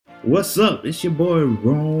What's up? It's your boy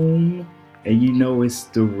Rome, and you know it's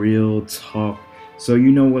the real talk. So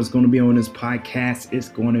you know what's going to be on this podcast? It's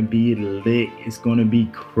going to be lit. It's going to be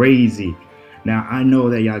crazy. Now I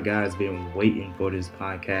know that y'all guys been waiting for this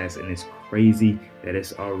podcast, and it's crazy that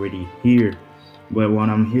it's already here. But what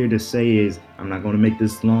I'm here to say is I'm not going to make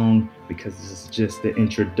this long because this is just the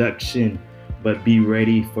introduction. But be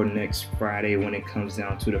ready for next Friday when it comes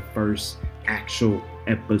down to the first actual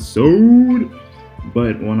episode.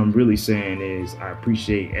 But what I'm really saying is I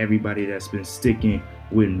appreciate everybody that's been sticking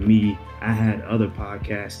with me. I had other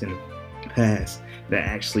podcasts in the past that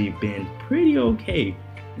actually been pretty okay.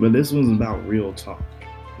 But this one's about real talk.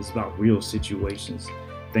 It's about real situations,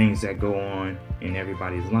 things that go on in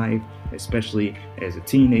everybody's life, especially as a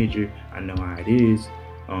teenager. I know how it is.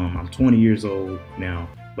 I'm 20 years old now,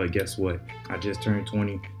 but guess what? I just turned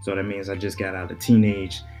 20, so that means I just got out of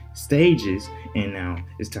teenage stages and now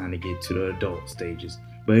it's time to get to the adult stages.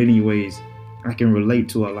 But anyways, I can relate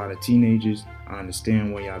to a lot of teenagers. I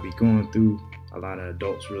understand what y'all be going through. A lot of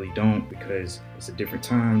adults really don't, because it's a different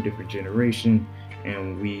time, different generation,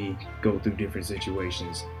 and we go through different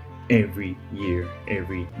situations every year,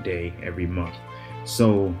 every day, every month.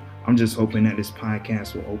 So I'm just hoping that this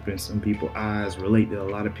podcast will open some people's eyes, relate to a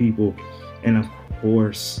lot of people, and of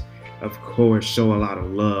course, show a lot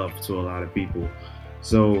of love to a lot of people.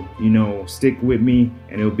 So, stick with me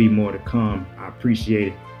and there'll be more to come. I appreciate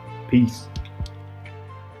it. Peace.